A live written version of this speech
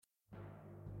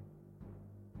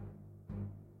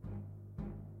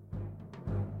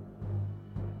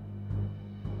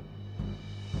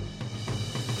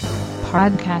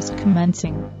Podcast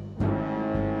commencing. I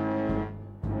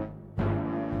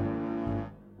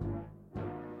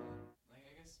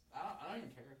guess I don't even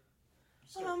care.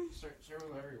 Start with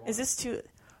whatever you want. Is this too?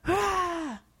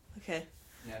 Ah! Okay.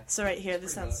 Yeah. So right here,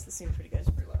 It's this pretty seems pretty good.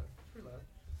 Pretty loud. Pretty loud.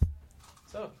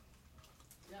 So.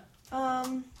 Yeah. I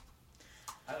don't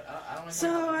like.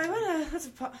 So I wanna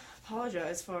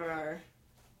apologize for our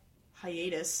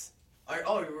hiatus.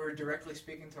 We're directly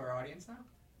speaking to our audience now.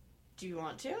 Do you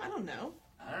want to? I don't know.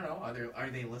 I don't know. Are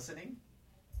they listening?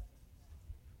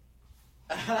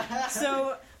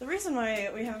 So the reason why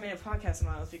we haven't made a podcast in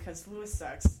a while is because Lewis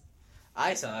sucks.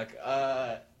 I suck.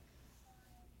 The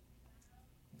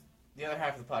other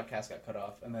half of the podcast got cut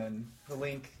off, and then the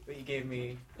link that you gave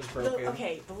me was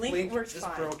broken. The link worked is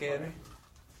fine. broken.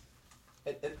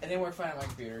 It didn't work fine on my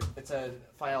computer. It said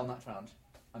file not found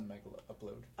on my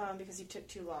upload. Because you took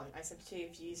too long. I sent it to you.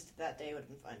 If you used it that day, it would have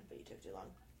been fine, but you took too long.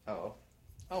 Oh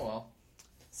well.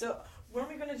 So when are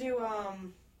we gonna do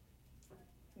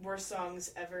worst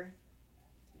songs ever?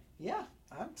 Yeah,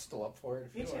 I'm still up for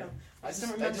it. Me too. I just don't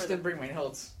just remember didn't bring my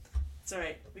notes. It's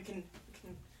alright. We can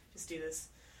just do this.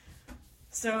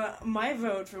 So, my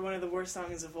vote for one of the worst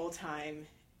songs of all time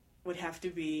would have to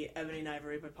be Ebony and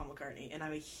Ivory by Paul McCartney, and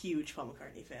I'm a huge Paul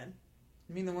McCartney fan.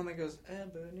 You mean the one that goes,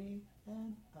 Ebony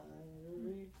and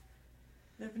Ivory?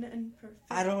 Living in perfect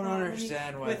I don't harmony.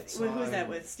 understand why With who's that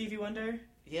with? Stevie Wonder?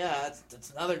 Yeah, it's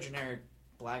another generic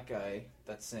black guy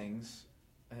that sings.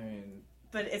 I mean...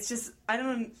 But it's just, I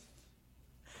don't...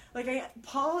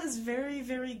 Paul is very,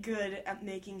 very good at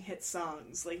making hit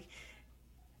songs. Like,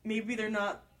 maybe they're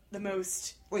not the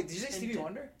most... Wait, did you say Stevie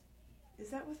Wonder?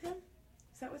 Is that with him?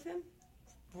 It's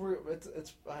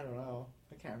I don't know.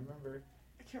 I can't remember.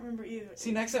 I can't remember either.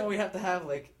 See, next time we have to have,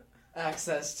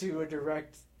 access to a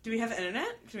direct... Do we have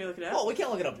internet? Can we look it up? Oh, we can't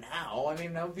look it up now. I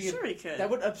mean, that would be... Sure we could. That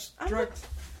would obstruct...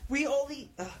 We only...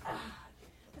 Let's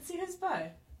see who's by.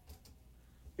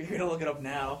 You're gonna look it up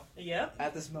now. Yep.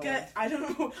 At this moment. I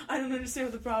don't know. I don't understand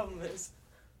what the problem is.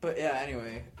 But yeah,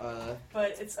 anyway,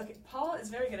 But it's okay. Paul is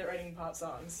very good at writing pop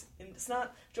songs. And it's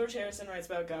not George Harrison writes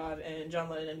about God and John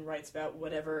Lennon writes about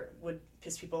whatever would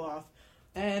piss people off.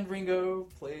 And Ringo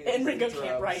plays. And Ringo drums.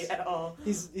 can't write at all.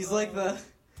 He's like the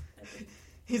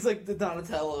he's like the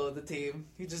Donatello of the team.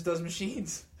 He just does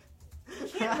machines. He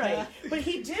can't write, but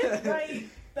he did write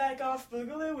 "Back Off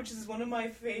Boogaloo," which is one of my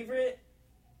favorite.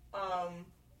 If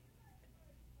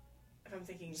I'm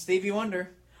thinking Stevie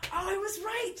Wonder. Oh, I was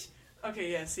right.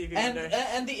 Okay, yeah, Stevie And Wonder.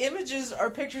 and the images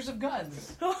are pictures of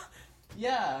guns.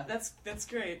 Yeah. That's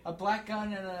great. A black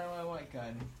gun and a white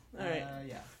gun. Alright.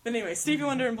 Yeah. But anyway, Stevie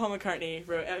Wonder and Paul McCartney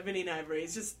wrote Ebony and Ivory.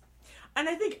 It's just... And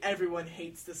I think everyone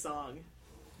hates the song.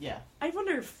 Yeah. I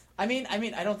wonder if... I mean,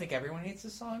 I don't think everyone hates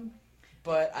this song,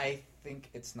 but I think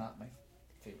it's not my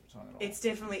favorite song at all. It's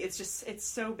definitely... It's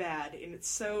so bad, and it's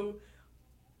so...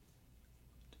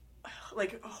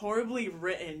 horribly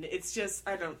written. It's just...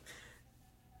 I don't...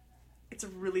 It's a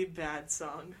really bad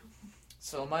song.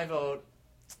 So my vote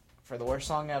for the worst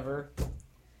song ever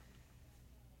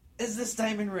is this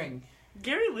Diamond Ring.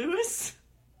 Gary Lewis?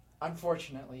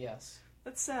 Unfortunately, yes.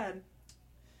 That's sad.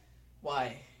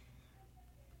 Why?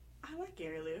 I like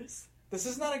Gary Lewis. This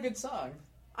is not a good song.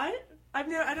 I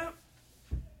don't...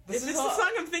 This If it's the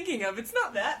song I'm thinking of, it's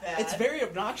not that bad. It's very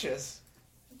obnoxious.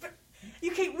 But,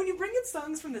 okay, when you bring in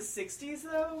songs from the 60s,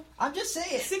 though... I'm just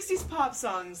saying. 60s pop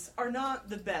songs are not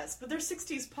the best, but they're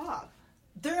 60s pop.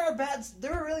 There are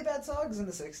really bad songs in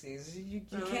the 60s. You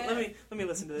can't... Let me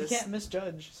listen to this. You can't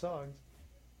misjudge songs.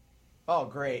 Oh,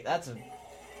 great. That's a...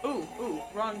 Ooh,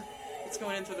 wrong. It's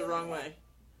going into the wrong way.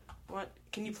 What?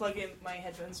 Can you plug in my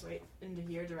headphones right into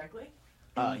here directly?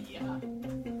 Yeah.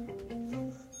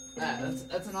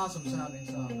 That's an awesome sounding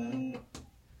song, man.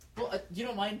 Well, you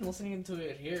don't mind listening to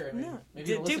it here? I mean, No.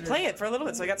 maybe Do play it for a little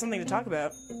bit so I got something to talk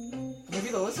about. Maybe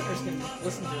the listeners can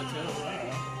listen to it too.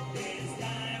 I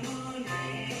don't know.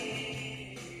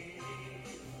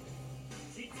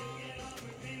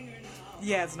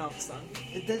 Yeah, it's an awful song.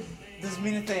 It doesn't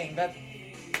mean a thing. But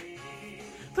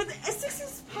the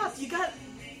 60s pop, you got...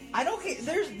 I don't care.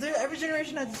 Every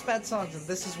generation has its bad songs, and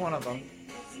this is one of them.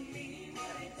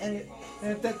 And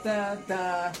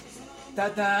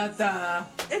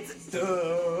It's...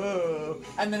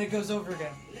 and then it goes over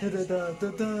again.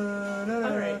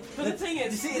 Alright, but the thing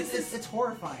is... You see, it's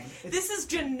horrifying. This is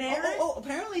generic... Oh,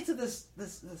 apparently to this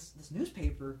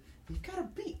newspaper, you've got a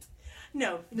beat.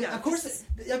 No. Of course,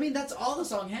 that's all the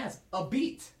song has. A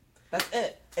beat. That's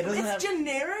it. It doesn't have...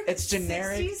 generic. It's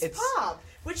generic. 60s pop,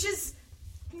 which is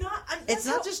not... It's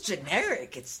not just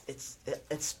generic.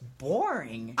 It's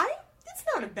boring. It's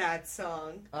not a bad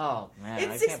song. Oh,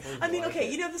 man. I mean,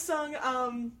 okay, you know the song,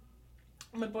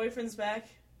 My Boyfriend's Back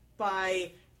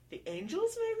by The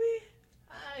Angels, maybe?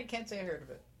 I can't say I heard of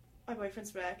it. My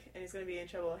boyfriend's back, and he's gonna be in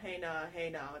trouble. Hey, nah,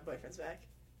 my boyfriend's back.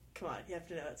 Come on, you have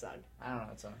to know that song. I don't know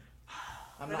that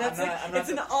song. It's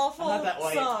an awful I'm not that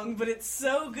white. song, but it's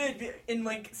so good in,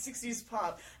 like, 60s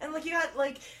pop. And, like, you got,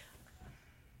 like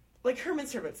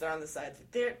Herman's Hermits, they're on the side.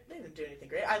 They didn't do anything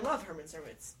great. I love Herman's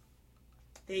Hermits.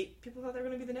 People thought they were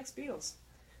gonna be the next Beatles.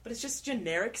 But it's just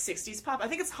generic 60s pop. I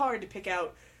think it's hard to pick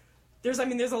out. There's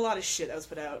a lot of shit that was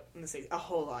put out in the 60s. A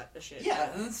whole lot of shit.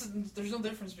 Yeah, and there's no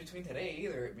difference between today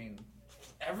either. I mean,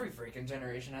 every freaking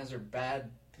generation has their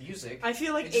bad music. I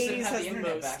feel like they just 80s didn't have has the the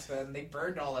internet most. back then. They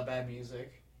burned all that bad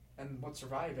music, and what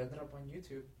survived ended up on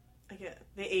YouTube. I get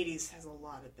the 80s has a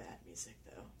lot of bad music,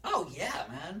 though. Oh yeah,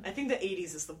 man. I think the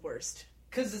 80s is the worst.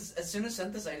 Because as soon as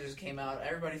synthesizers came out,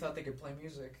 everybody thought they could play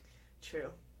music.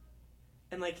 True.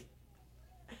 And, like,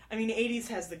 I mean, 80s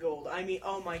has the gold. I mean,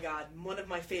 oh my god, one of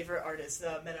my favorite artists,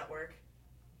 Men at Work.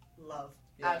 Love.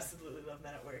 Yeah. Absolutely love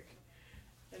Men at Work.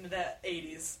 And that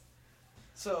 80s.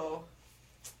 So,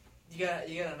 you got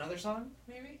another song,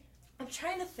 maybe? I'm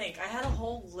trying to think. I had a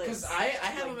whole list. Because I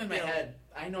have them in my built. head.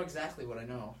 I know exactly what I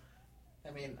know. I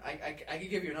mean, I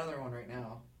could give you another one right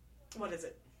now. What is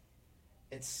it?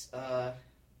 It's,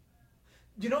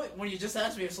 you know, when you just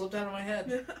asked me, it slipped out of my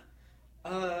head.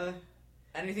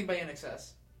 Anything by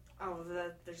NXS. Oh,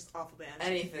 they're just awful bands.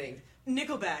 Anything.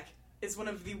 Nickelback is one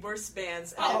of the worst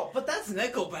bands. Oh, but that's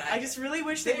Nickelback. I just really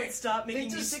wish they would stop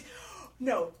making music.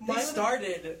 No, They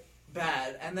started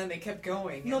bad, and then they kept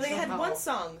going. No, and they had somehow- one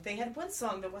song. They had one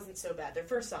song that wasn't so bad, their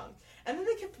first song. And then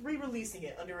they kept re-releasing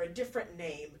it under a different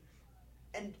name.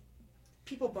 And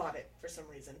people bought it for some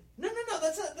reason. No,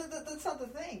 that's not the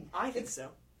thing. I think so.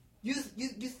 You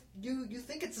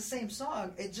think it's the same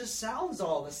song. It just sounds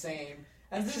all the same.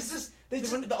 And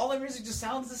all their music just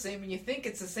sounds the same, and you think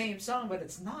it's the same song, but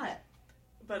it's not.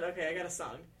 But okay, I got a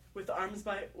song. With the Arms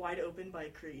Wide Open by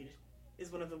Creed is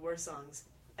one of the worst songs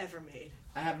ever made.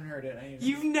 I haven't heard it.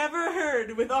 You've never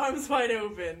heard With Arms Wide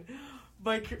Open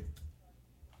by Creed?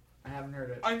 I haven't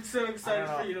heard it. I'm so excited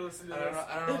for you to listen to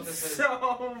I don't know what this is.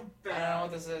 So bad. I don't know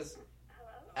what this is.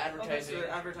 Advertising.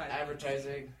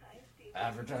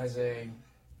 Advertising.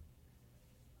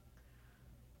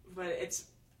 But it's...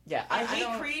 Yeah, I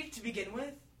hate Creed to begin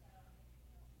with,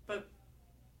 but...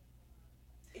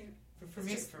 For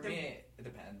me, it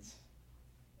depends.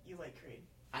 You like Creed.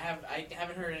 I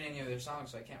haven't heard any of their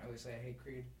songs, so I can't really say I hate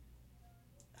Creed.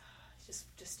 Just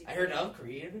I heard of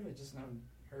Creed, I just haven't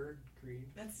heard Creed.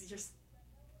 That's just...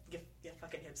 You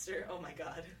fucking hipster. Oh my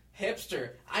god.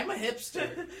 Hipster. I'm a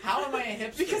hipster. How am I a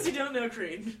hipster? Because you don't know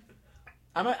Creed.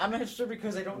 I'm a hipster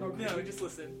because I don't know Creed. No, just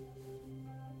listen.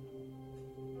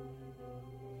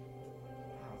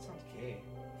 Wow, it sounds gay.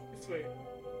 Just wait.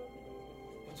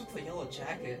 What's with the yellow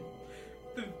jacket?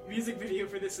 The music video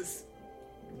for this is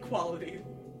quality.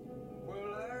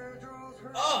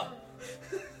 Oh!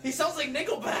 He sounds like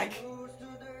Nickelback!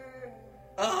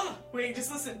 Wait,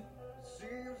 just listen.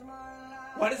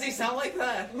 Why does he sound like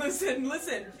that? Listen.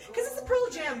 Because it's the Pearl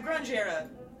Jam, grunge era.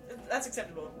 That's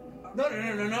acceptable.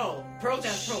 No. Pearl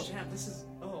Jam's Pearl Jam. This is...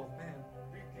 Oh, man.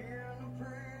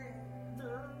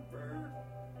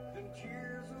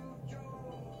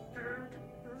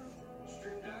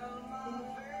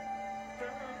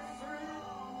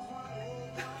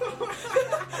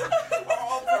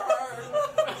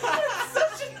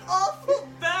 Such an awful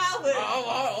ballad!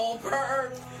 Oh,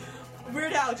 bird.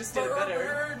 Weird Al just did it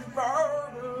better.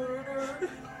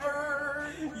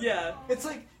 Yeah. It's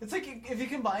like if you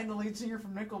combine the lead singer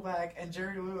from Nickelback and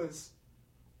Jerry Lewis.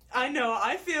 I know,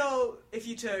 I feel if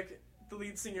you took the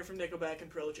lead singer from Nickelback and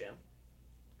Pearl Jam.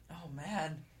 Oh,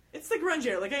 man. It's the grunge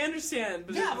era, like I understand,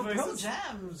 but Yeah, the but Pearl voices-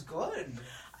 Jam was good.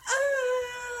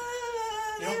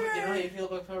 they You know were- how you feel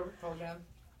about Pearl Jam?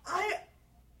 I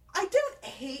don't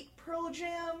hate Pearl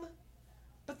Jam,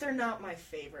 but they're not my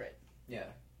favorite. Yeah.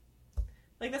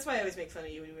 Like, that's why I always make fun of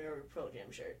you when we wear a Pearl Jam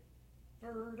shirt.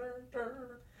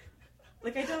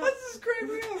 Like, I don't... This is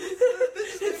crazy.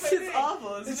 It's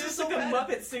awful. It's It's just just like so a bad.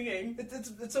 Muppet singing.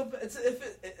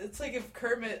 It's like if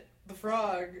Kermit the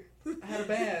Frog had a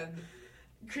band,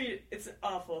 Creed, it's an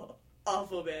awful,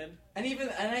 awful band. and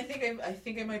I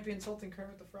think I might be insulting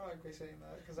Kermit the Frog by saying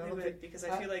that because I don't think Because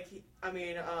I feel like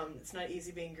it's not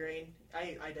easy being green.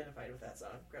 I identified with that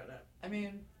song growing up. I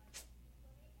mean,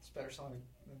 it's a better song.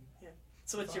 Than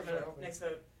So what's your Songs are vote? over. Next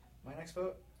vote. my next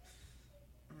vote.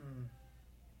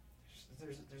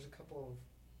 There's a couple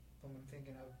of them I'm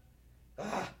thinking of.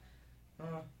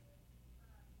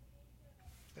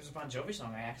 There's a Bon Jovi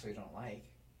song I actually don't like.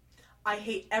 I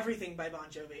hate everything by Bon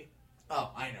Jovi.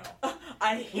 Oh, I know.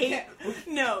 I hate...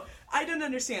 No, I don't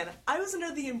understand. I was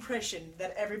under the impression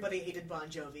that everybody hated Bon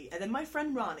Jovi, and then my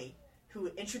friend Ronnie, who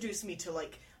introduced me to,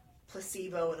 like,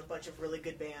 Placebo and a bunch of really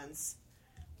good bands,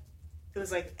 it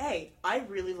was like, hey, I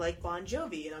really like Bon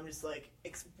Jovi, and I'm just like,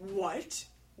 what?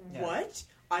 Yeah. What?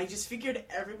 I just figured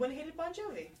everyone hated Bon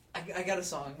Jovi. I got a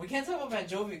song. We can't talk about Bon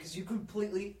Jovi because you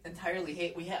completely, entirely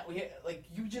hate. We had like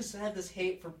you just had this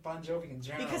hate for Bon Jovi in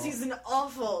general. Because he's an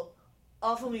awful,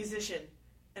 awful musician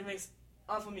and makes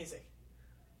awful music.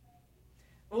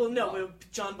 Well, no, Well-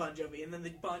 John Bon Jovi, and then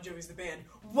the Bon Jovi's the band.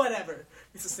 Whatever,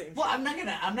 it's the same. Well, I'm not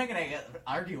gonna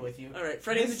argue with you. All right,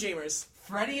 Freddie and the Dreamers.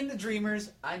 Freddie and the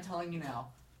Dreamers. I'm telling you now.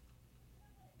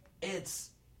 It's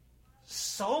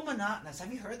so monotonous.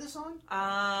 Have you heard this song?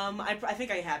 I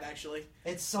think I have actually.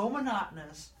 It's so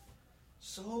monotonous.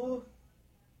 So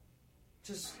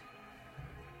just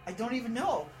I don't even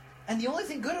know. And the only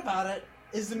thing good about it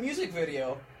is the music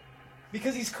video.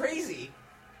 Because he's crazy.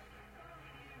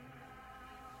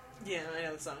 Yeah, I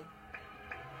know the song.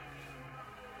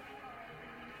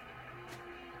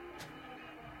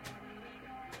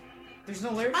 There's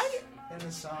no lyrics in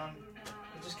this song.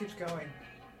 It just keeps going.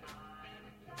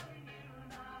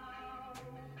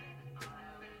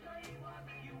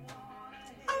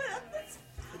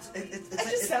 It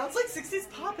just sounds like 60s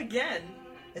pop again.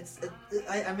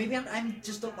 Maybe I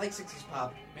just don't like 60s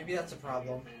pop. Maybe that's a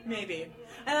problem. Maybe.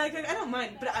 And I don't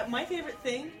mind, but my favorite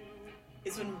thing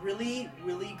is when really,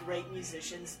 really great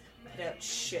musicians put out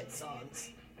shit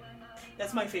songs.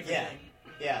 That's my favorite thing.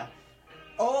 Yeah.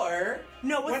 Or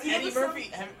No, what's the other song?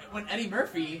 When Eddie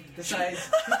Murphy decides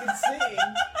he can sing.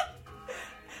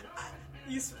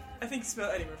 I think you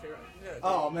spelled Eddie Murphy wrong. No,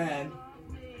 Oh man.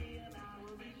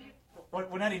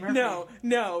 When Eddie Murphy. no.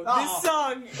 Oh. This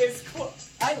song is cool.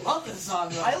 I love this song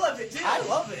though. I love it too. I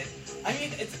love it. I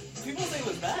mean, people say it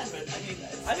was bad, but I mean,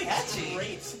 I think catchy.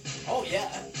 it's great. Oh yeah.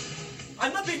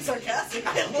 I'm not being sarcastic.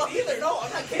 I Me love either. it. No,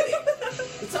 I'm not kidding.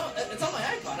 It's on my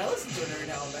iPod. I listen to it every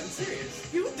now and then.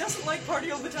 Serious. Who doesn't like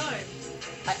Party All the Time?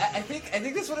 I think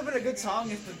this would have been a good song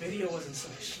if the video wasn't so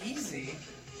cheesy.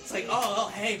 It's like, oh,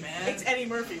 hey man, It's Eddie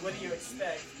Murphy. What do you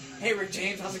expect? hey Rick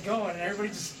James, how's it going? And everybody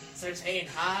just starts saying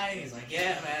hi. And he's like,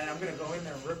 yeah man, I'm gonna go in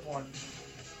there and rip one.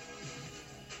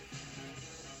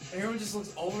 And everyone just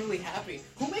looks overly happy.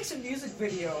 Who makes a music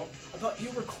video about you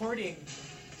recording?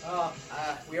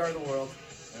 We Are the World.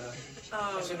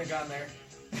 I shouldn't have gone there.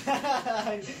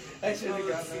 I shouldn't have gone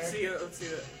Let's there. see it. Let's see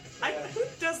it. Yeah. Who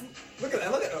doesn't? Look at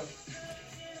that, look at him.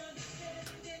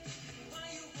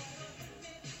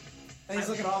 And he's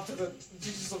looking off to the, he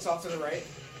just looks off to the right.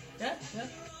 Yeah,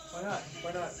 why not?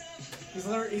 Why not?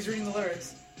 He's reading the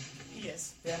lyrics. He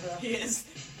is. Yeah. He is.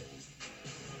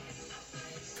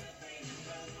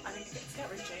 I think it's got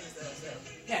Rick James though, so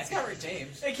Yeah, it's got Rick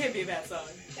James. it can't be a bad song.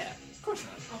 Yeah, of course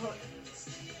not. Oh,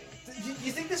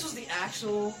 You think this was the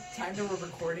actual time they were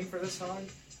recording for this song?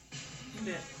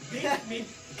 yeah. Me.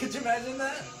 Could you imagine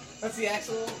that? That's the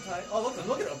actual time. Oh, look at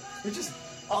them. They're just,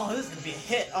 oh, this is gonna be a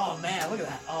hit. Oh man, look at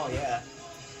that. Oh yeah.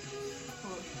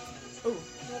 Oh.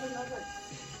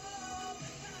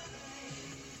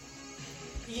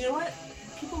 You know what?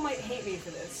 People might hate me for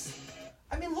this.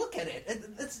 I mean, look at it.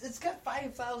 It's got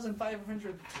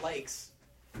 5,500 likes.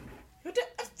 Well,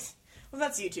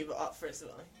 that's YouTube. First of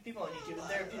all, people on YouTube,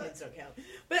 their opinions don't count.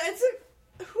 But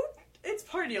it's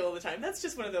Party All the Time. That's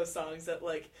just one of those songs that,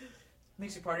 like,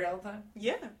 Makes you party all the time?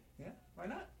 yeah. Yeah, why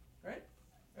not? Right?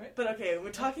 But okay, we're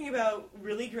talking about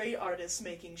really great artists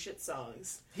making shit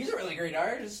songs. He's a really great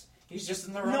artist. He's just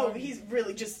in the wrong. No, he's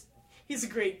really just. He's a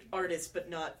great artist, but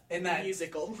not In that-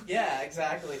 musical. Yeah,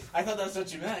 exactly. I thought that's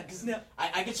what you meant. Cause No.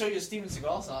 I could show you a Steven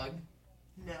Seagal song.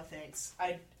 No, thanks.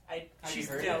 I Have choose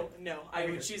you heard no, it? no. Have I you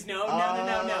would heard- choose no, Oh,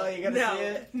 no. you gotta no, see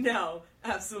it? no,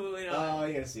 absolutely not. Oh,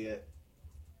 you gotta see it.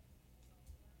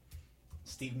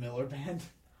 Steve Miller Band.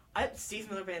 Steve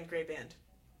Miller Band, great band,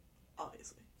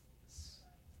 obviously.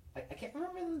 I can't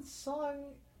remember the song.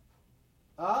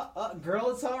 Girl,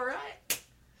 It's Alright.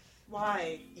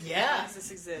 Why? Yeah. Why does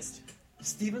this exist?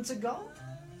 Steven Seagal?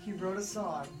 He wrote a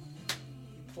song.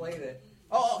 He played it.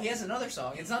 Oh, he has another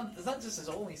song. It's not just his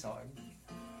only song.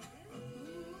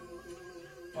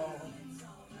 Oh.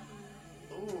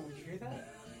 Ooh, you hear that?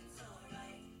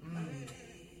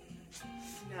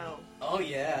 No, Oh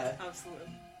yeah. absolutely.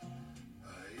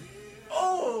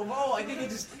 Oh, I think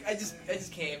I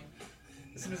just came.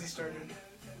 As soon as he started.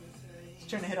 He's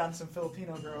trying to hit on some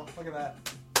Filipino girl. Look at that.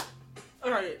 All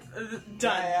right,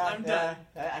 done. I'm done.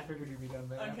 I figured you'd be done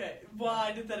there. Okay,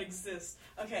 why did that exist?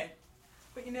 Okay,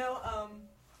 but you know, hold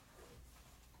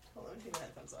on, let me take my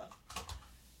headphones off.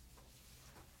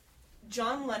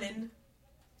 John Lennon,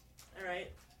 all right,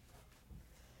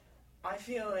 I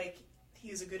feel like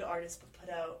he's a good artist, but put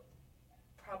out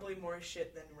probably more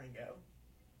shit than Ringo.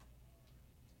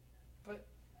 But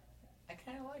I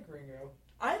kind of like Ringo.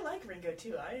 I like Ringo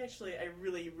too. I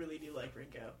really, really do like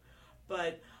Ringo.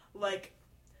 But, like,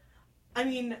 I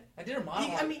mean... I did a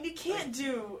monologue. You can't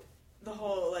do the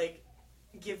whole, like,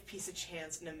 give peace a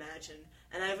chance and Imagine.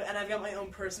 And I've got my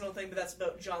own personal thing, but that's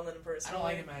about John Lennon personally. I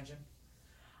don't like Imagine.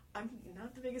 I'm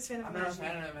not the biggest fan of I'm Imagine.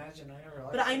 not a fan of Imagine. I never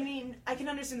liked But it. I mean, I can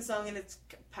understand the song and it's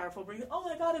powerful. Bringing, oh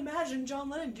my god, Imagine John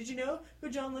Lennon. Did you know who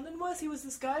John Lennon was? He was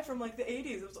this guy from, like, the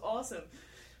 80s. It was awesome.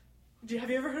 Have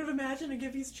you ever heard of Imagine and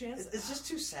Give Peace a Chance? It's just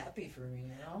too sappy for me,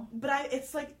 you know? But I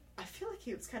feel like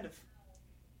he was kind of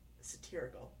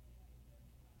satirical.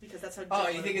 Because that's how John Oh, you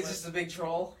Lennon think it's was. just a big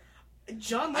troll?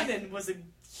 John Lennon was a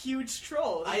huge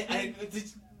troll. He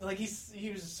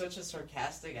was such a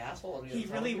sarcastic asshole. He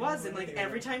really was, and like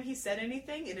every time he said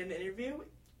anything in an interview,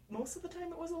 most of the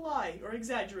time it was a lie or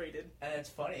exaggerated. And it's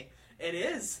funny. It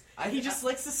is. He just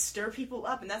likes to stir people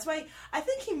up, and that's why I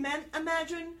think he meant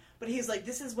Imagine, but he's like,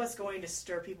 this is what's going to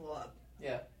stir people up.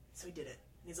 Yeah. So he did it.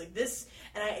 And he's like, this,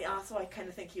 and I kind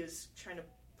of think he was trying to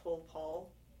pull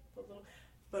Paul a little.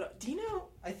 But do you know?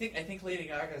 I think Lady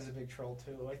Gaga is a big troll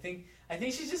too. I think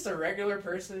she's just a regular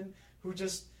person who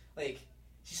just like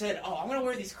she said, "Oh, I'm gonna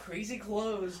wear these crazy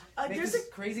clothes, make this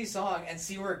crazy song, and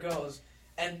see where it goes."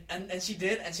 And she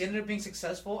did, and she ended up being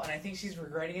successful. And I think she's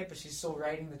regretting it, but she's still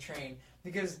riding the train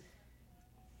because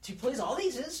she plays all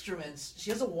these instruments.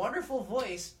 She has a wonderful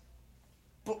voice,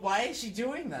 but why is she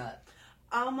doing that?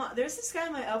 There's this guy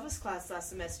in my Elvis class last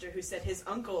semester who said his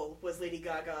uncle was Lady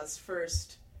Gaga's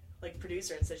first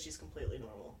producer and said she's completely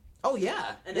normal. Oh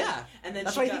yeah, and then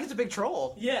that's why I think it's a big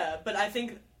troll. Yeah, but I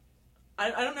think I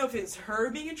don't know if it's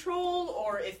her being a troll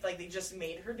or if they just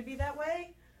made her to be that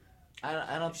way.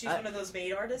 I don't. She's one of those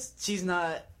made artists. She's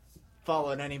not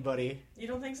following anybody. You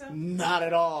don't think so? Not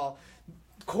at all.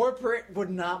 Corporate would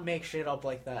not make shit up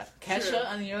like that. Kesha, True.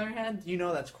 on the other hand, you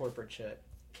know that's corporate shit.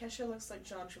 Kesha looks like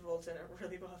John Travolta, and it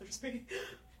really bothers me.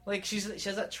 Like she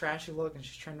has that trashy look, and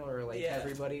she's trying to relate to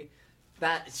everybody.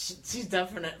 She's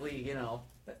definitely,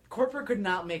 corporate could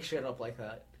not make shit up like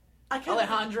that.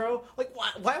 Alejandro,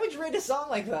 why would you write a song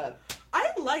like that?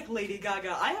 I like Lady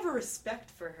Gaga. I have a respect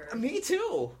for her. Me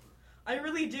too. I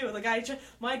really do.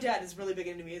 My dad is really big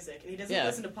into music, and he doesn't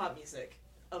listen to pop music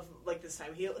of this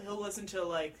time. He'll listen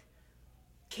to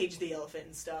Cage the Elephant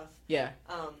and stuff. Yeah.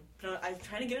 But I'm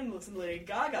trying to get him to listen to Lady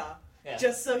Gaga,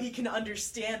 just so he can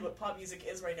understand what pop music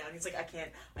is right now. And he's like,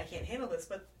 I can't handle this,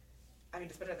 but. I mean,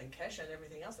 it's better than Kesha and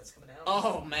everything else that's coming out.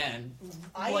 Oh man,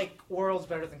 worlds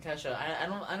better than Kesha.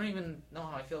 I don't even know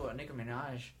how I feel about Nicki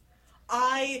Minaj.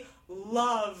 I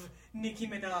love Nicki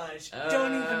Minaj.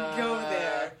 Don't even go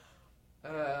there.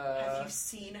 Have you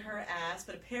seen her ass?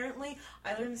 But apparently,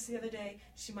 I learned this the other day.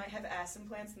 She might have ass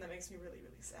implants, and that makes me really,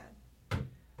 really sad.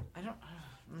 I don't.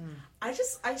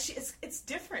 It's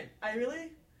different.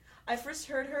 I first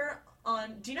heard her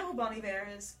on. Do you know who Bon Iver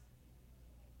is?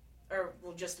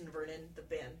 Justin Vernon, the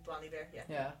band, Bon Iver, yeah.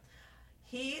 Yeah.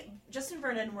 Justin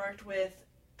Vernon worked with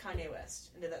Kanye West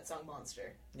and did that song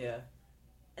Monster. Yeah.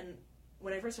 And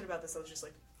when I first heard about this, I was just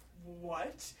like,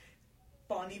 what?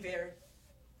 Bon Iver,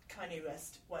 Kanye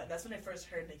West, what? And that's when I first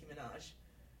heard Nicki Minaj.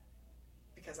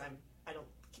 Because I don't,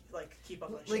 keep up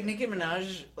on shit. Nicki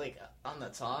Minaj, on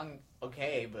that song,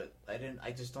 okay, but I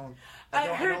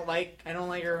don't like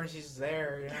her when she's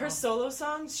there, Her solo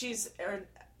songs, she's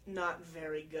not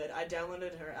very good. I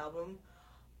downloaded her album,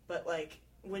 but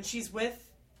when she's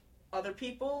with other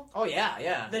people, oh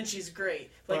yeah, then she's great.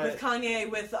 With Kanye,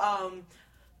 with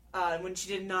when she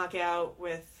did Knockout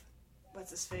with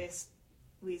what's his face,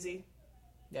 Weezy.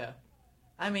 Yeah,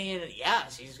 I mean, yeah,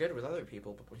 she's good with other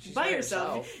people, but when she's by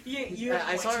herself,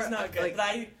 I saw her. She's not good.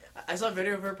 I saw a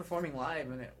video of her performing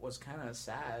live, and it was kind of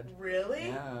sad. Really?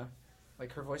 Yeah,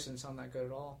 her voice didn't sound that good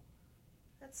at all.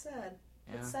 That's sad.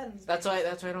 Yeah. That's why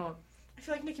I don't. I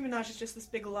feel like Nicki Minaj is just this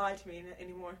big lie to me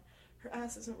anymore. Her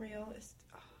ass isn't real.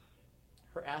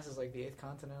 Her ass is like the 8th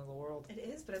continent of the world. It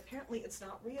is, but apparently it's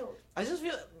not real. I just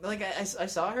feel like I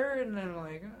saw her and then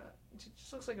she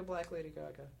just looks like a black Lady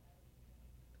Gaga.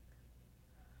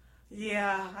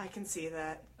 Yeah, I can see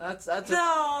that.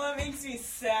 That makes me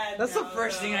sad. That's the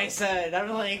first thing I said.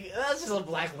 I'm like, that's just a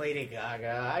black Lady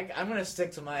Gaga. I'm gonna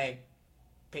stick to my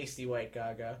pasty white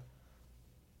Gaga.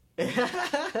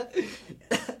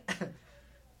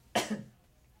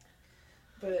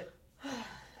 But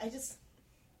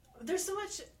there's so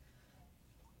much.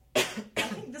 I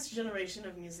think this generation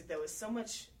of music though is so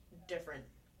much different.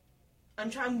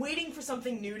 I'm waiting for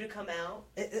something new to come out.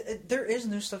 There is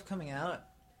new stuff coming out.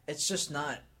 It's just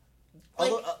not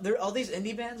all these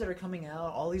indie bands that are coming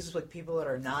out, all these like people that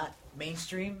are not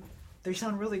mainstream, they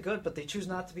sound really good, but they choose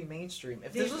not to be mainstream.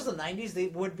 If this was the 90s, they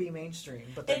would be mainstream,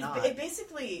 but they're not. It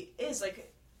basically is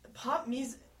like pop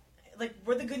music, like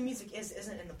where the good music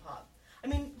isn't in the pop. I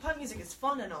mean, pop music is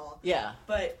fun and all. Yeah.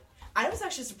 But I was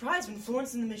actually surprised when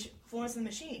Florence and the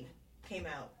Machine came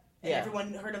out, and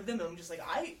everyone heard of them. And I'm just like,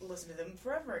 I listened to them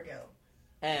forever ago.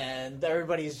 And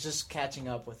everybody's just catching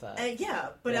up with that.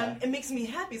 It makes me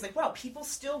happy. It's like, wow, people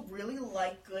still really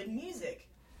like good music,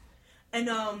 and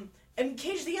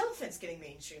Cage the Elephant's getting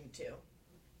mainstream too,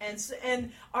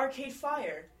 and Arcade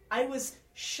Fire. I was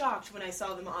shocked when I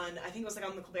saw them on. I think it was like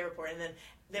on the Colbert Report, and then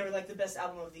they were like the best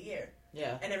album of the year.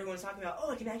 Yeah. And everyone was talking about,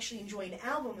 I can actually enjoy an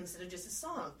album instead of just a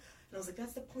song. And I was like,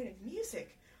 that's the point of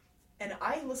music. And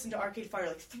I listened to Arcade Fire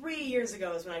like 3 years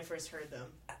ago is when I first heard them.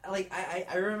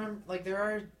 I remember, like, there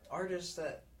are artists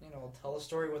that, tell a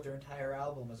story with their entire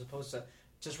album as opposed to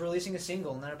just releasing a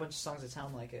single and then a bunch of songs that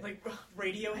sound like it. Like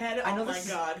Radiohead? Oh my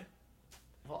god.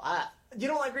 Well, you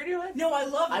don't like Radiohead? No, I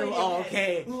love Radiohead.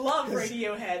 Okay. Love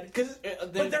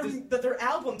Radiohead. But their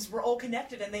albums were all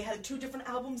connected, and they had 2 different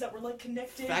albums that were, like,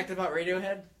 connected. Fact about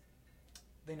Radiohead,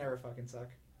 they never fucking suck.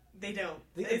 They don't.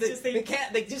 They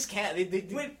can't. They just can't.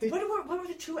 What were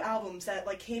the 2 albums that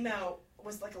like came out?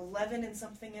 Was like 11 and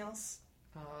something else?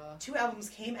 2 albums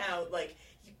came out like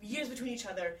years between each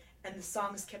other, and the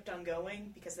songs kept on going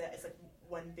because it's like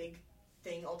one big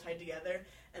thing all tied together.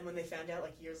 And when they found out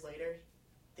like years later,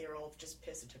 they were all just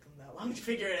pissed it took them that long to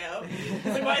figure it out.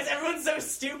 Like, why is everyone so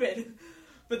stupid?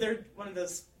 But they're one of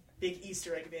those big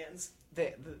Easter egg bands.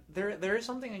 There is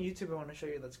something on YouTube I want to show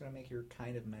you that's going to make you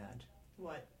kind of mad.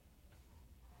 What?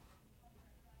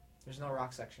 There's no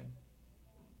rock section.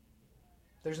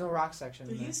 There's no rock section.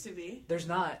 There used to be. There's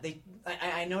not.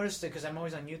 I noticed it because I'm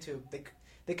always on YouTube.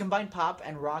 They combine pop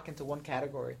and rock into one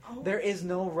category. Oh. There is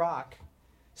no rock.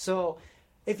 So,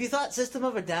 if you thought System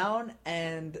of a Down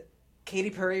and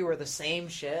Katy Perry were the same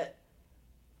shit,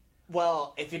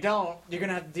 well, if you don't, you're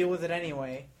gonna have to deal with it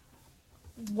anyway.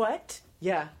 What?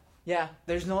 Yeah.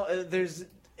 There's no.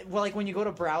 Well, like when you go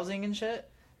to browsing and shit.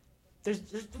 There's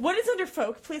what is under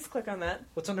folk? Please click on that.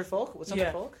 What's under folk? Under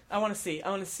folk? I want to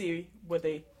see what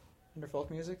they under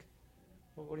folk music.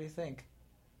 What do you think?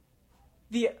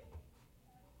 Yeah.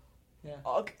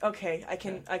 Okay, I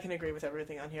can agree with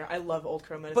everything on here. I love Old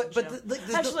Crow Medicine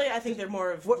Show. Actually, I think they're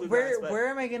more of bluegrass. Where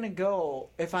am I gonna go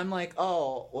if I'm like,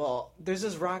 oh well, there's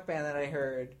this rock band that I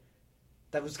heard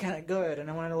that was kind of good, and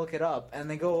I wanted to look it up, and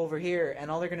they go over here, and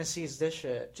all they're gonna see is this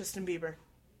shit. Justin Bieber.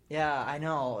 Yeah, I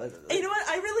know. You know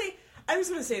what? I was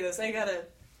going to say this. I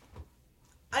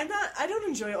don't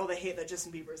enjoy all the hate that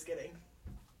Justin Bieber's getting.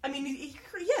 I mean,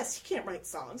 yes, he can't write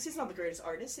songs. He's not the greatest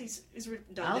artist. He's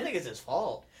redundant. I don't think it's his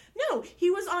fault. No,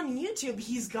 he was on YouTube.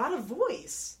 He's got a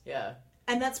voice. Yeah.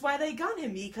 And that's why they got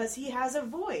him, because he has a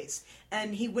voice.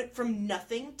 And he went from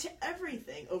nothing to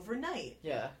everything overnight.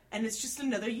 Yeah. And it's just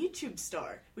another YouTube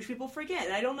star, which people forget.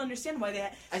 And I don't understand why they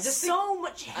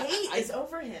much hate is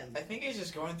over him. I think he's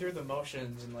just going through the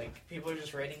motions, and like people are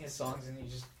just writing his songs, and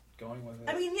he's just going with it.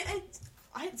 I mean,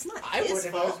 it's not I his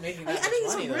would fault. If I was making that I think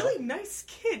he's money, a really nice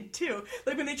kid too.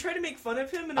 Like when they try to make fun of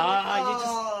him, and they're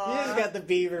you just got the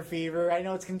Bieber fever. I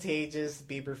know it's contagious.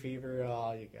 Bieber fever.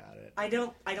 Oh, you got it. I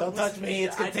don't touch me.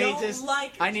 It's contagious. I don't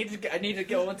like it. I need to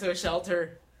go into a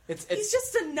shelter. He's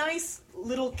just a nice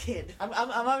little kid. I'm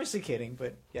obviously kidding,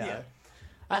 but yeah.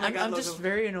 I'm just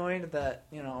very annoyed that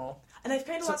And I've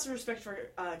paid lots of respect for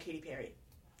Katy Perry,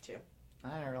 too.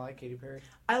 I never liked Katy Perry.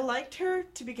 I liked her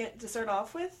to start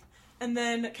off with, and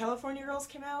then California Girls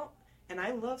came out, and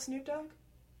I love Snoop Dogg,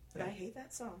 but I hate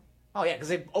that song. Oh yeah, because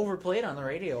they overplay it on the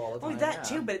radio all the time. Oh, that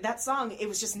too, but that song, it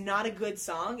was just not a good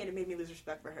song, and it made me lose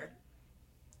respect for her.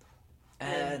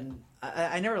 And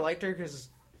I never liked her because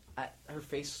her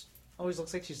face always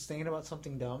looks like she's thinking about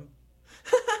something dumb.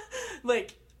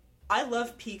 Like, I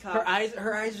love Peacock.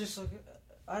 Her eyes just look.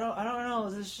 I don't know.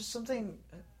 There's just something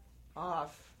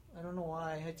off. I don't know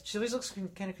why. She always looks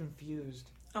kind of confused.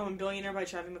 Oh, and Billionaire by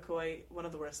Travis McCoy, one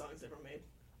of the worst songs ever made.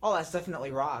 Oh, that's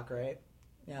definitely rock, right?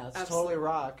 Yeah, it's totally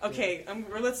rock. Okay,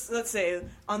 let's say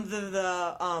on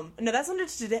no, that's under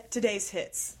today's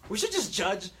hits. We should just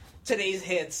judge today's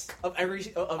hits of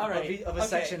a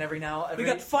section every now. We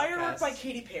got Firework by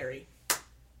Katy Perry.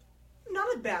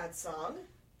 Not a bad song,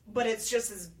 but it's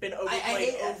just been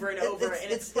overplayed over and over,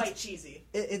 and it's quite cheesy.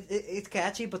 It's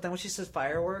catchy, but then when she says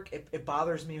Firework, it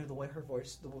bothers me with the way her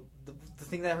voice, the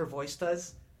thing that her voice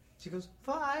does. She goes,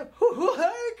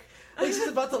 Firework! Like she's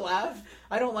about to laugh.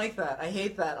 I don't like that. I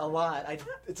hate that a lot.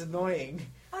 It's annoying.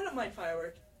 I don't mind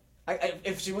Firework.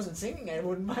 If she wasn't singing, I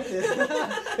wouldn't mind it.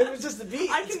 It was just the beat.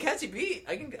 It's a catchy beat.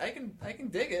 I can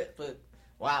dig it, but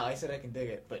wow, I said I can dig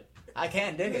it, but I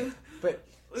can dig it. But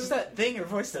just that thing her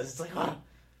voice does, it's like, wow.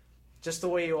 Just the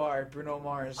way you are, Bruno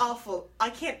Mars. Awful.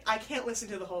 I can't listen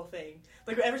to the whole thing.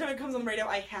 Like every time it comes on the radio,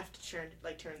 I have to turn.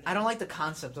 I don't like the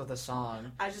concept of the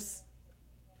song. I just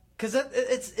because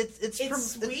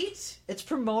it's sweet. It's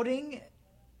promoting.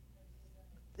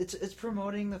 It's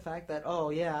promoting the fact that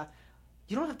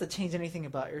you don't have to change anything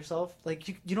about yourself. Like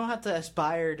you don't have to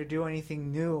aspire to do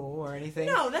anything new or anything.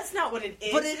 No, that's not what it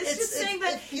is. But it's just saying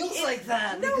that it feels like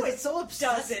that. No, it's so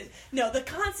obsessive. Doesn't. No, the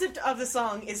concept of the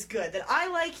song is good. That I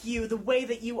like you the way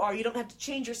that you are. You don't have to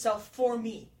change yourself for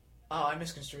me. Oh, I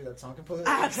misconstrued that song completely.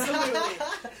 Absolutely.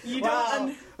 You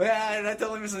don't. Yeah, I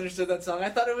totally misunderstood that song. I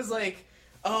thought it was like,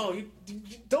 oh, you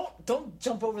don't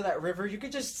jump over that river. You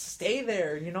could just stay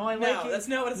there. You know, that's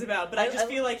not what it's about. But I just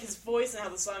feel like his voice and how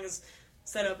the song is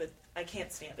set up. I can't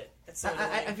stand it. It's so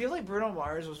I feel like Bruno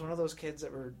Mars was one of those kids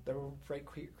that would write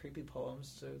creepy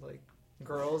poems to like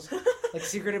girls, like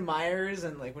secret admirers,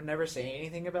 and like would never say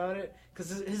anything about it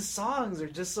because his songs are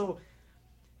just so.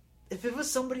 If it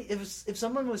was somebody, if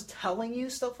someone was telling you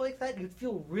stuff like that, you'd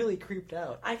feel really creeped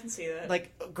out. I can see that.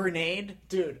 Like a grenade,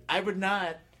 dude. I would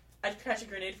not. I'd crash a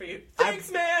grenade for you. Thanks,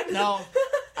 man. No,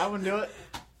 I wouldn't do it.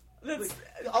 That's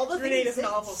all the Grenade is an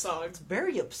awful song. It's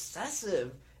very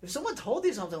obsessive. If someone told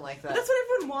you something like that, but that's what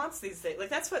everyone wants these days. Like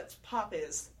that's what pop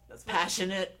is. That's what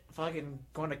passionate, fucking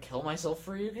going to kill myself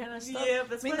for you kind of stuff. Yeah,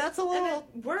 that's a little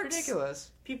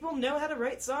ridiculous. People know how to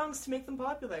write songs to make them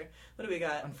popular. What do we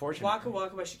got? Unfortunately, Waka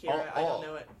Waka by Shakira. I don't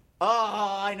know it.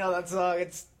 Oh, I know that song.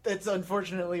 It's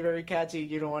unfortunately very catchy.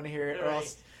 You don't want to hear it, or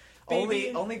else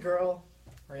only girl,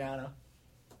 Rihanna.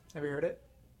 Have you heard it?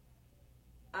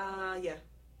 Yeah.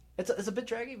 It's a bit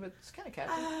draggy, but it's kind of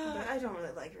catchy. I don't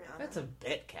really like Rihanna. It's a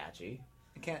bit catchy.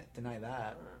 I can't deny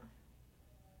that.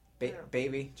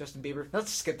 Baby, Justin Bieber.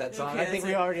 Let's skip that song. Okay, I think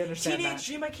we already understand Teenage that.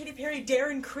 Dream by Katy Perry.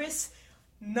 Darren Criss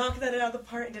knocked that out of the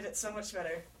park and did it so much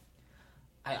better.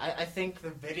 I think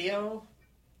the video.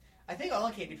 I think all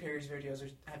of Katy Perry's videos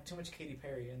have too much Katy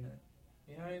Perry in it.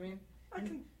 You know what I mean?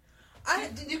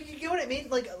 You get what I mean?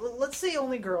 Like, let's say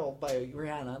Only Girl by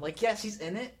Rihanna. Like, yeah, she's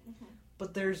in it,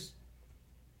 but there's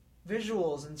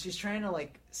visuals, and she's trying to,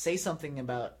 like, say something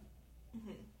about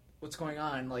what's going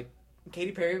on. Like,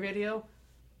 Katy Perry video,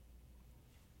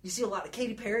 you see a lot of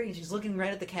Katy Perry, and she's looking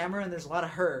right at the camera, and there's a lot of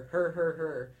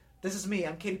her. This is me,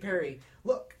 I'm Katy Perry.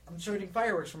 Look, I'm shooting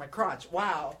fireworks from my crotch.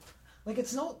 Wow. Like,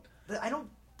 there's no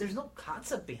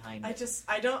concept behind it.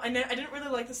 I didn't really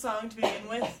like the song to begin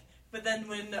with. But then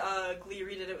when Glee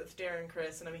redid it with Darren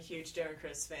Criss, and I'm a huge Darren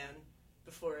Criss fan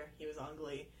before he was on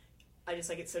Glee, I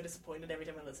just get so disappointed every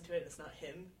time I listen to it. It's not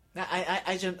him.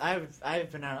 I jumped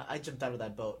out of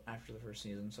that boat after the first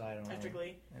season, so I don't know. After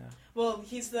Glee? Yeah. Well,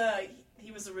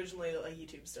 he was originally a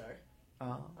YouTube star.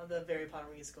 Oh. The Very Potter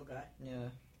musical guy. Yeah.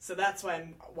 So that's why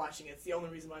I'm watching it. It's the only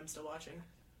reason why I'm still watching.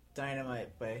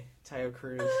 Dynamite by Tayo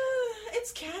Cruz.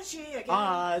 It's catchy.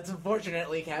 It's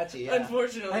unfortunately catchy. Yeah.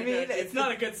 Unfortunately, I mean, it's not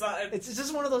a good song. It's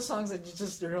just one of those songs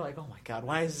that you're like, oh my god,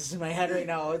 why is this in my head right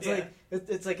now?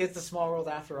 It's like it's a small world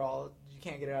after all. You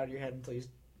can't get it out of your head until you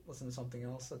listen to something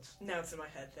else. Now it's in my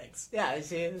head. Thanks. Yeah, I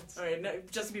see it. All right, no,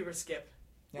 Justin Bieber, skip.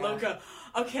 Yeah. Loca.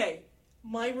 Okay,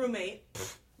 my roommate,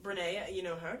 Brene, you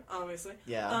know her, obviously.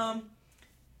 Yeah.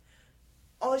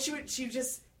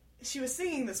 She was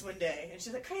singing this one day, and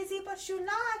she's like, crazy, but you like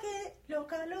it.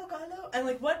 Loca, loca, loca. And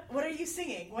like, what are you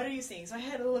singing? What are you singing? So I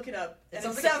had to look it up. And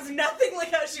it sounds nothing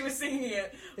like how she was singing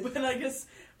it. But I guess...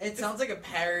 It sounds like a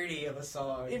parody of a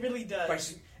song. It really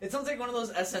does. It sounds like one of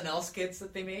those SNL skits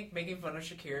that they make, making fun of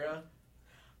Shakira.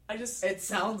 It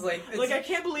sounds like... I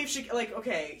can't believe she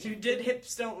did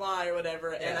Hips Don't Lie or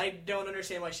whatever, and I don't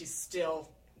understand why she's still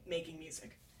making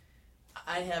music.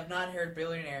 I have not heard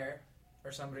Billionaire...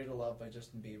 or Somebody to Love by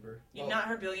Justin Bieber. You've not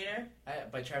heard Billionaire?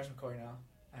 By Travis McCoy, no.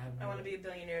 I want to be a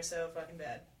billionaire so fucking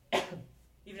bad.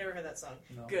 You've never heard that song?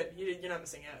 No. Good. You're not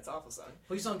missing out. It's an awful song.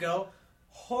 Please Don't Go.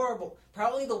 Horrible.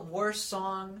 Probably the worst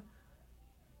song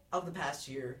of the past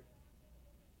year.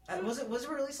 Was it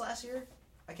released last year?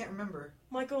 I can't remember.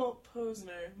 Mike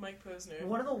Posner.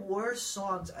 One of the worst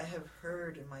songs I have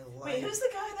heard in my life. Wait, who's the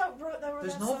guy that wrote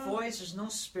There's that no song? voice, there's no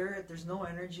spirit, there's no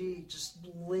energy, just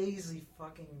lazy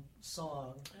fucking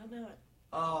song. I don't know it.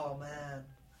 Oh, man.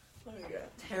 There you go.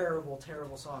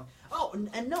 Terrible song. Oh,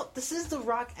 and no, this is the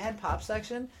rock and pop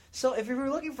section, so if you were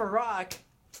looking for rock...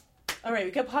 Alright,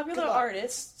 we got popular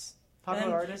artists.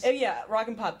 Artists? Yeah, rock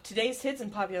and pop. Today's hits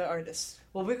and popular artists.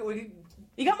 Well, we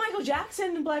You got Michael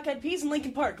Jackson and Black Eyed Peas and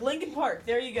Linkin Park. Linkin Park,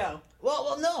 there you go.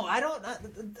 Well, no, I don't.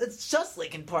 It's just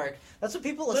Linkin Park. That's what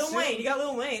people assume. Lil Wayne, you got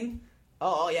Lil Wayne.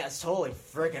 Oh yeah, it's totally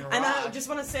freaking rock. And I just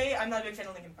want to say, I'm not a big fan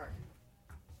of Linkin Park.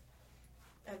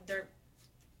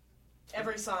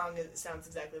 Every song sounds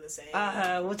exactly the same.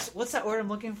 What's that word I'm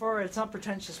looking for? It's not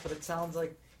pretentious, but it sounds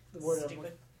like the word.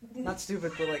 Stupid. Not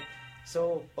stupid, but like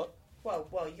so.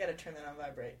 Whoa, you gotta turn that on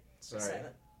vibrate. Sorry.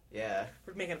 Silent. Yeah.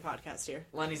 We're making a podcast here.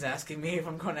 Lenny's asking me if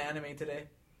I'm going to anime today.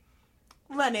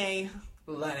 Lenny.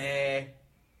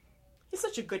 He's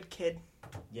such a good kid.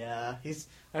 Yeah,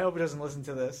 I hope he doesn't listen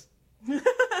to this. He's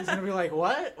gonna be like,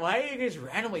 "What? Why are you guys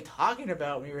randomly talking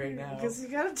about me right now?" Because you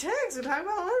got a text and talk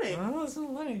about Lenny. Oh, it's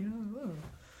not Lenny.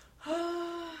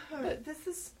 But this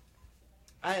is...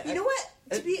 You know what?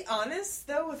 To be honest,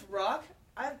 though, with rock,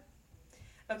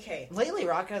 okay. Lately,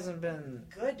 rock hasn't been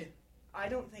good. I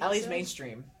don't think at least so.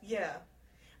 mainstream. Yeah.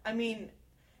 I mean,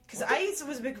 because I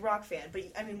was a big rock fan, but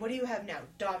I mean, what do you have now?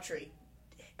 Daughtry.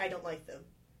 I don't like them.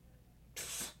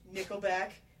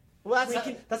 Nickelback. Well,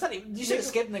 that's not even... You should have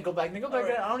skipped Nickelback. Nickelback,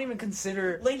 right. I don't even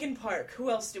consider... Linkin Park. Who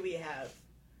else do we have?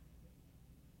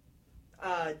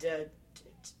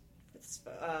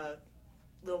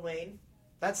 Lil Wayne.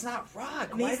 That's not rock.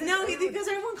 Because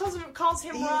everyone calls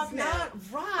him rock now. Not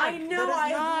rock. I know,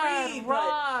 I agree.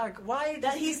 Rock. Why?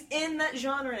 That he's in that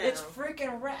genre now. It's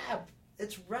freaking rap.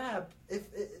 It's rap.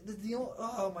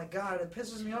 Oh my god, it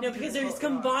pisses me off. No, because they're just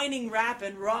combining rap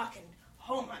and rock and...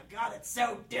 Oh my god, it's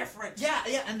so different. Yeah,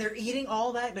 and they're eating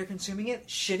all that, they're consuming it,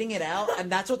 shitting it out,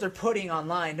 and that's what they're putting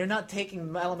online. They're not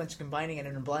taking elements, combining it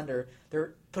in a blender.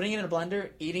 They're putting it in a blender,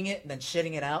 eating it, and then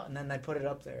shitting it out, and then they put it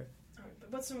up there. Alright,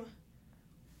 but what's some...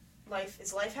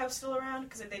 Is Lifehouse still around?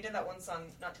 Because they did that one song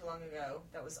not too long ago.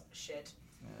 That was shit.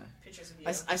 Yeah. Pictures of You.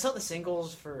 I saw the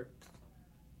singles for...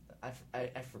 I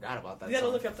forgot about that. You gotta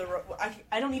look up the...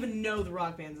 I don't even know the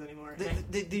rock bands anymore.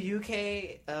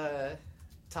 The UK...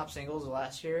 top singles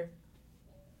last year,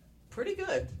 pretty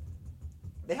good.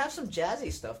 They have some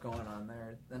jazzy stuff going on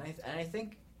there, and I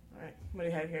think. All right, what do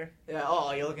you have here? Yeah.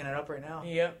 Oh, you're looking it up right now.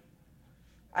 Yep.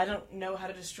 I don't know how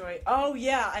to destroy. Oh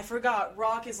yeah, I forgot.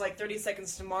 Rock is like 30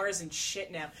 Seconds to Mars and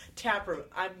shit now.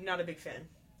 Taproot. I'm not a big fan.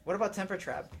 What about Temper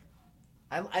Trap?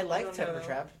 I like Temper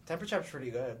Trap. Temper Trap's pretty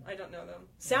good. I don't know them.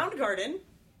 Soundgarden.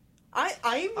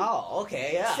 I'm. Oh,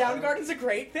 okay, yeah. Soundgarden's a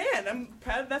great band. I'm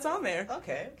proud that's on there.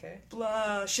 Okay.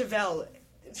 Chevelle.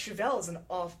 Chevelle is an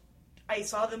off. I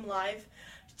saw them live.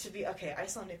 I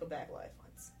saw Nickelback live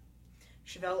once.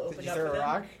 Chevelle opened up for them.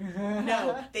 Rock?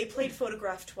 No, they played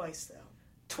Photograph twice though.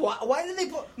 Why did they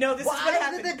play? No, this is what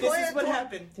happened. This is what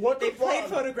happened. They played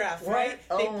Photograph, right?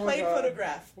 They played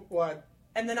Photograph. What?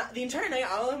 And then the entire night,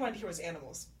 all I wanted to hear was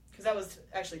Animals because that was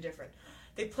actually different.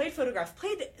 They played Photograph,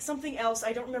 played something else,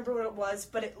 I don't remember what it was,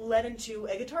 but it led into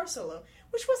a guitar solo,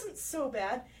 which wasn't so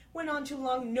bad. Went on too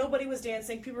long, nobody was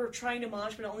dancing, people were trying to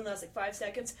mosh, but it only lasted like 5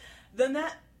 seconds. Then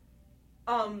that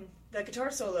guitar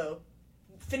solo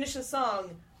finished the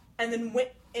song, and then went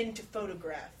into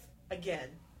Photograph again.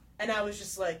 And I was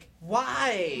just like...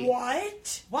 Why?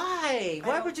 What? Why?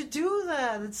 Why would you do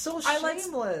that? It's so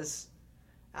shameless.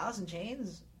 Alice in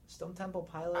Chains? Stone Temple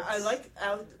Pilots? I like...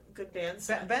 good bands.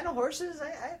 Band of Horses,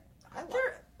 they're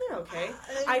okay.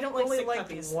 I don't like Sick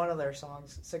Puppies. One of their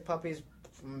songs, Sick Puppies.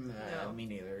 No, me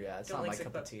neither. Yeah, it's not my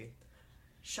cup of tea.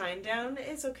 Shinedown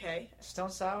is okay.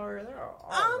 Stone Sour, they're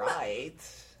all right.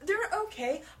 They're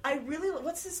okay. I really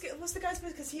what's the guy's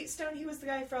because he was the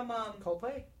guy from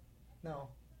Coldplay. No,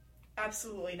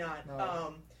 absolutely not.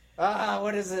 No.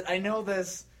 What is it? I know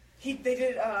this. They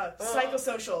did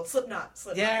Psychosocial, Slipknot.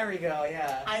 There we go.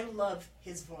 Yeah. I love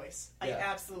his voice. Yeah. I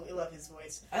absolutely love his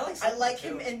voice. I like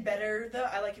him in better though.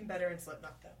 I like him better in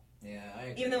Slipknot though. Yeah, I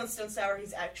agree. Even though in Stone Sour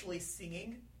he's actually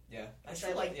singing. Yeah, which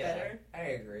I like better. I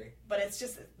agree. But it's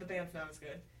just the band's not as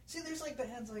good. See, there's like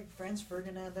bands like Franz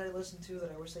Ferdinand that I listen to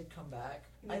that I wish they'd come back.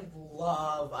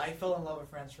 Mm. I fell in love with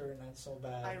Franz Ferdinand so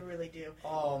bad. I really do.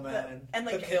 Oh man, and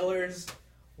like the Killers.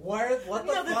 What the fuck?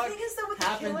 No, the thing is though with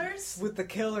the Killers. With the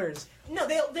Killers. No,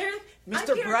 they're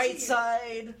Mr.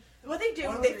 Brightside. What they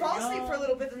do, they fall asleep for a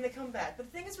little bit, then they come back.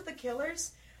 But the thing is with the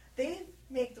Killers, they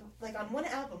make on one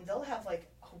album they'll have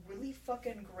like a really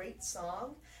fucking great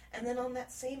song, and then on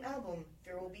that same album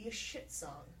there will be a shit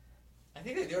song. I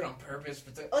think they do it on purpose,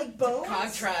 but like Bones,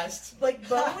 contrast. Like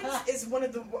Bones is one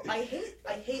of the I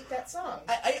hate that song.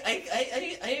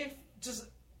 I just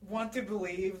want to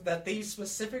believe that they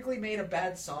specifically made a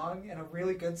bad song and a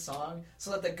really good song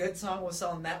so that the good song was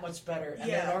selling that much better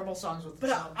and the normal songs with the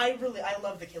song. I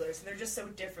love the Killers and they're just so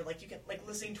different. Like you can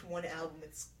listening to one album,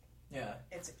 it's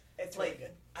really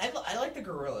good. I like the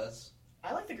Gorillaz.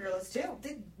 I like the Gorillaz too.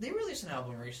 They released an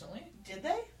album recently. Did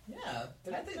they? Yeah,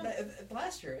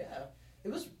 last year. Yeah,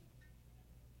 it was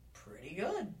pretty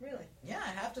good. Really? Yeah,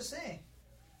 I have to say.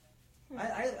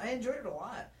 I enjoyed it a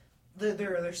lot.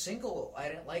 Their single I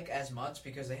didn't like as much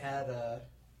because they had a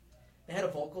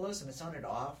vocalist and it sounded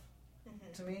off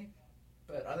to me.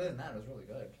 But other than that, it was really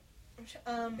good.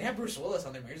 They have Bruce Willis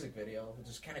on their music video, which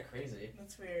is kind of crazy.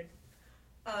 That's weird.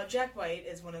 Jack White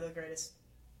is one of the greatest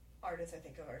artists I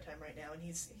think of our time right now, and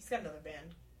he's got another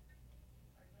band,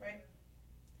 right?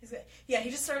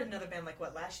 He just started another band like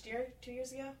what, last year, 2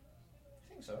 years ago? I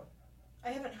think so. I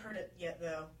haven't heard it yet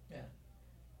though. Yeah.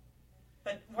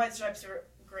 But White Stripes are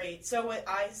great. So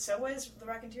was the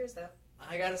Rocketeers though.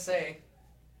 I gotta say,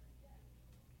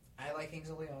 I like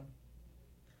Kings of Leon.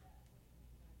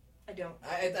 I don't.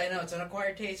 I know it's an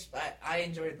acquired taste, but I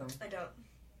enjoyed them. I don't.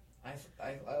 I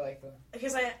like them.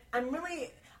 Because I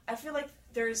feel like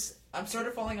I'm sort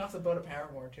of falling off the boat of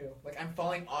Paramore too. Like I'm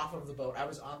falling off of the boat. I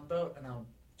was on the boat and now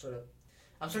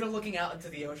I'm sort of looking out into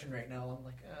the ocean right now. I'm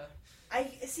like, I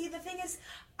see. The thing is,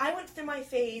 I went through my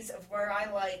phase of where I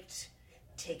liked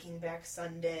Taking Back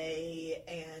Sunday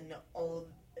and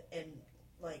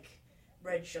like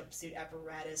Red Jumpsuit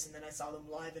Apparatus, and then I saw them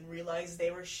live and realized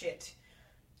they were shit.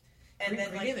 And then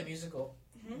Green Day the musical,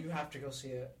 you have to go see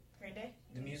it. Green Day,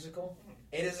 the musical,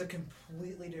 it is a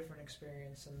completely different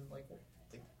experience, and like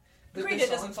Green Day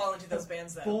doesn't fall into those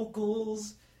bands though.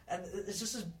 Vocals, and it's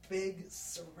just this big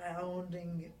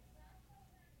surrounding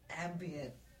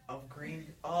ambient of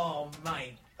Green. Oh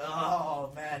man,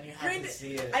 you have to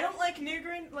see it. I don't like New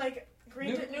Green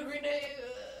Green Day. New Green Day.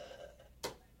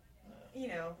 You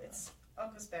know, it's all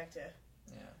goes back to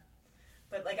yeah.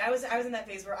 But like I was in that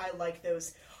phase where I like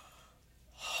those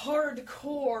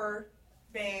hardcore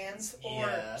bands or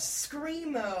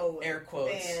screamo air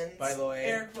quotes bands, by the way.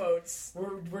 Air quotes.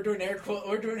 We're doing air quote.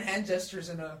 We're doing hand gestures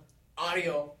in a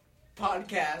audio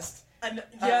podcast. And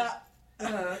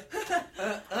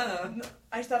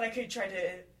I thought I could try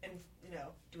to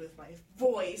do with my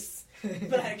voice,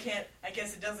 but I can't. I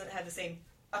guess it doesn't have the same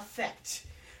effect.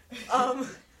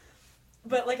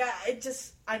 But like I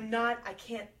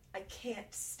can't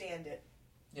stand it.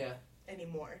 Yeah.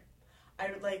 Anymore.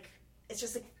 It's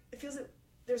just like, it feels like,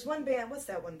 there's one band, what's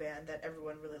that one band that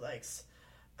everyone really likes?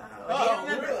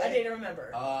 I need to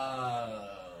remember.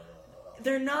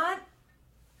 They're not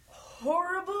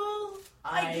horrible,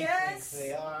 I guess. Think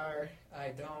they are.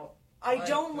 I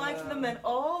don't like them at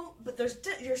all, but there's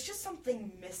just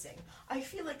something missing. I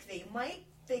feel like they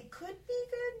could be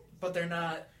good. But they're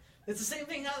not. It's the same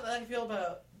thing that I feel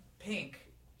about Pink.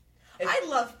 I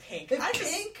love Pink.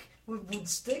 Pink would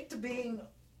stick to being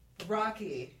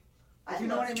rocky. If you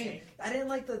know what I mean. Pink. I didn't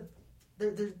like her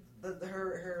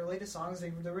latest songs.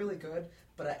 They're really good,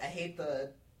 but I hate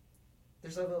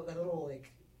there's that little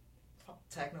like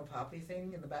techno poppy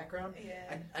thing in the background.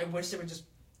 Yeah. I wish they would just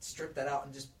strip that out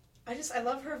and just. I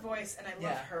love her voice and I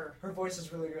love her. Her voice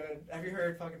is really good. Have you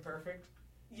heard Fucking Perfect?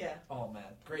 Yeah. Oh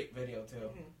man, great video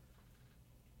too.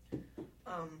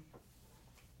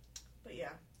 But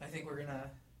yeah. I think we're gonna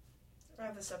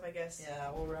wrap this up, I guess.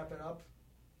 Yeah, we'll wrap it up.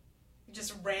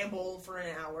 Just ramble for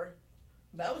an hour.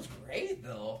 That was great,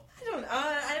 though.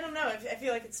 I don't know. I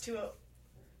feel like it's too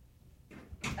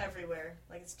everywhere.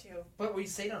 Like it's too. But we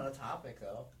stayed on a topic,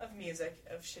 though. Of music,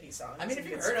 of shitty songs. I mean, if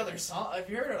you heard other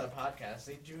podcasts,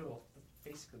 they do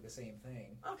basically the same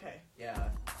thing. Okay. Yeah.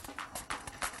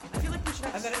 I feel like we should.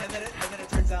 And then it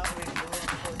turns out we.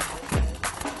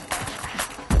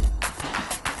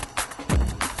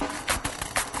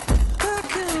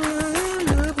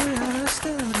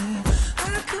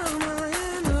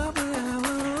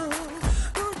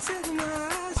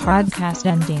 Podcast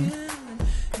ending.